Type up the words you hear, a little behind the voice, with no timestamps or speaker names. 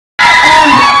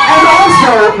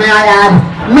also, may I add,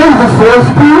 may the force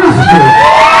be with you.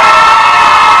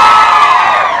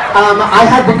 I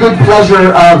had the good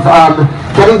pleasure of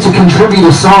getting to contribute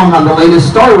a song on the latest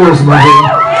Star Wars movie.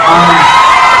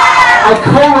 I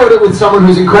co-wrote it with someone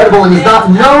who's incredible and is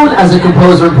not known as a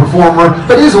composer and performer,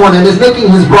 but is one and is making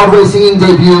his Broadway singing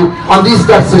debut on these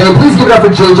steps today. Please give it up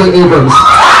for J.J. Abrams.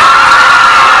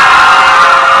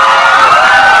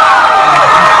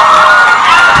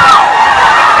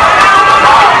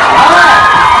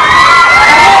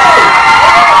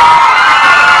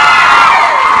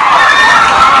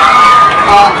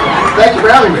 Thank you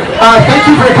for having me. Thank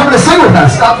you for coming to sing with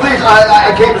us. Please,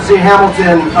 I came to see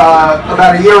Hamilton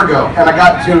about a year ago, and I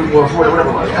got to, whatever it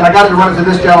was, and I got to run into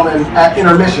this gentleman at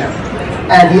intermission,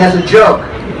 and he has a joke,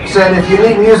 said, if you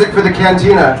need music for the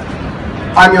cantina,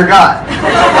 I'm your guy.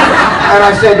 And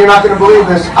I said, you're not going to believe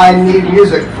this, I need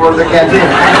music for the cantina.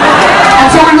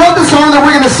 And so we wrote the song that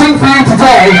we're going to sing for you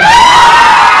today.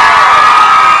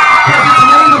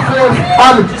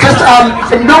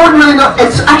 No one really knows.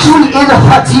 It's actually in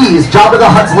Huttese, Jabba the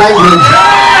Hutt's language.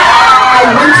 I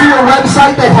went to a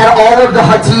website that had all of the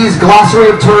Huttese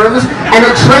glossary of terms, and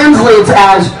it translates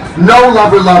as "No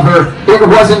lover, lover, it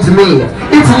wasn't me."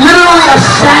 It's literally a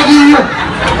shaggy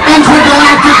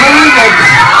intergalactic remix.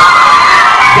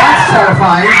 That's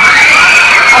terrifying.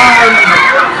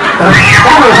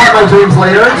 That will haunt my dreams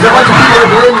later. There's a bunch of people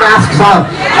with linen masks on.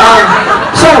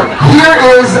 So here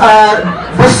is.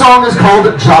 This song is called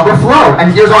Jabba Flow,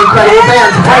 and here's our incredible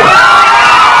band to play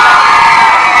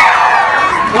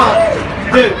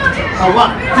it.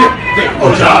 1, 2, 3.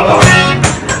 Oh, Jabba.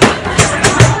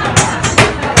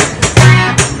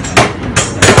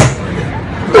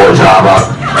 Oh, Jabba.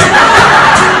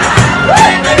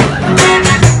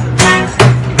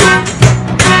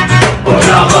 Oh,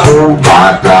 Jabba. Oh,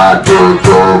 bata, tu,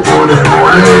 tu, bole,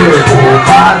 bole. Oh,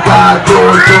 bata, tu,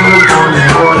 tu, bole,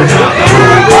 bole.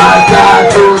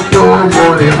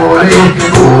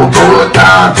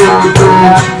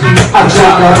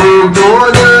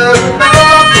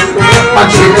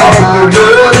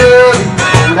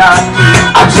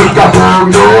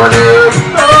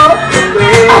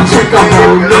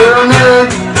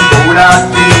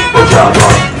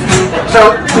 So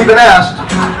we've been asked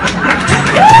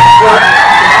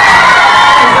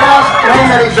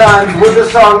many times, would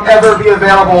this song ever be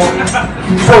available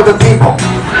for the people?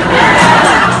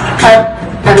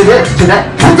 And it is today.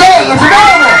 Today it's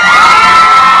available!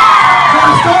 Go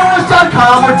to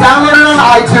StarWars.com or download it on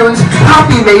iTunes.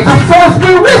 Happy May the 4th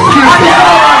be with you!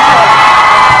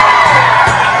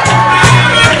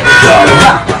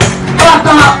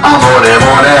 Amore,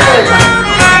 amore.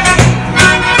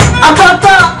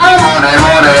 Apata, amore,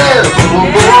 amore.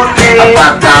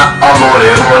 Apata, amore,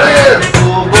 amore.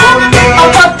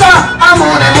 Apata,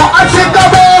 amore, amore. Accetta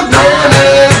bordone.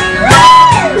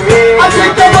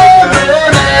 Accetta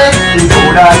bordone.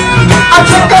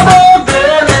 Accetta bordone.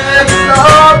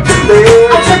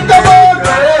 Accetta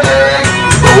bordone.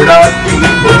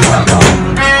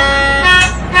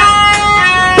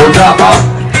 Ojaba.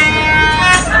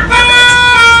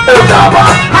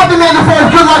 Happy May the 4th,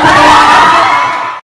 good luck with the